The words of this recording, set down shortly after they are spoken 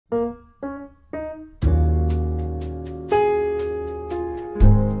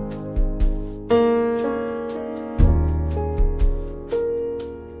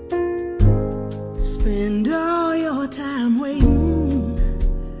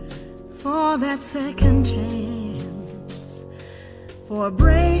for that second chance, for a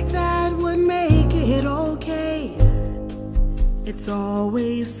break that would make it okay. It's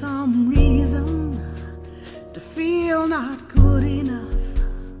always some reason to feel not good enough,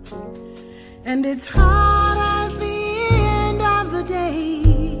 and it's hard at the end of the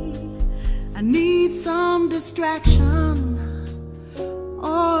day. I need some distraction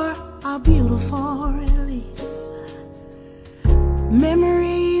or a beautiful release.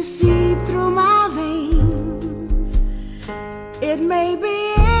 Memories seep through my veins. It may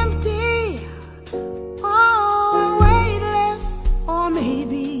be empty or weightless, or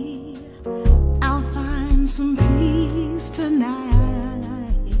maybe I'll find some peace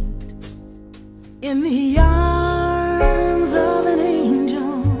tonight in the arms of an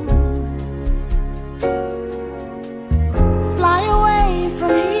angel. Fly away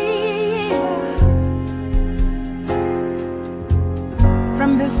from here,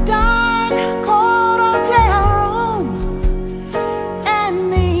 from this dark, cold hotel room,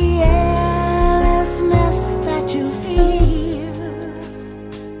 and the airlessness that you feel.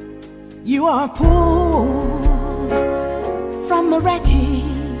 You are pulled from the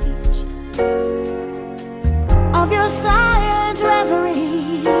wreckage of your silent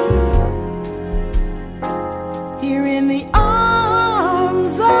reverie, here in the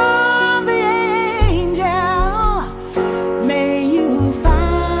arms of the angel. May you find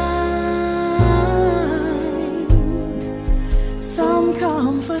some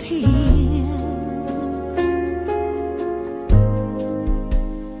comfort here.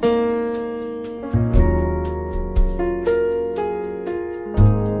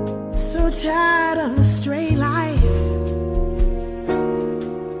 So tired of the stray life.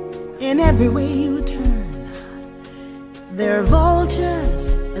 In every way you turn, there are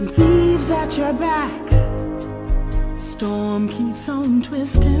vultures and thieves at your back. Storm keeps on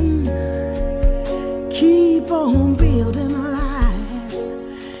twisting. Keep on building the lies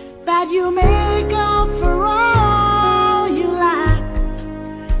that you make up for all you lack.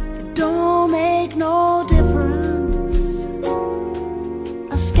 It don't make no difference.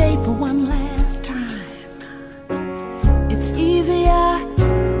 Escape one last time. It's easier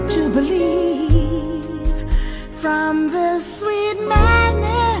to believe from this sweet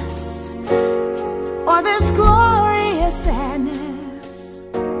madness or this glorious sadness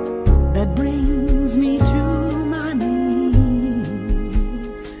that brings me to my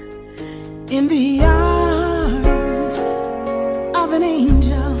knees in the arms of an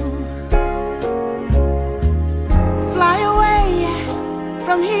angel. Fly away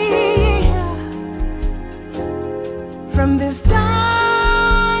from here, from this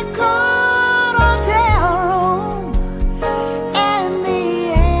dark, cold hotel room, and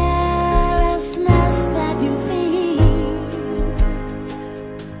the airlessness that you feel.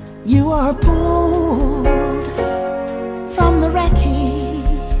 You are pulled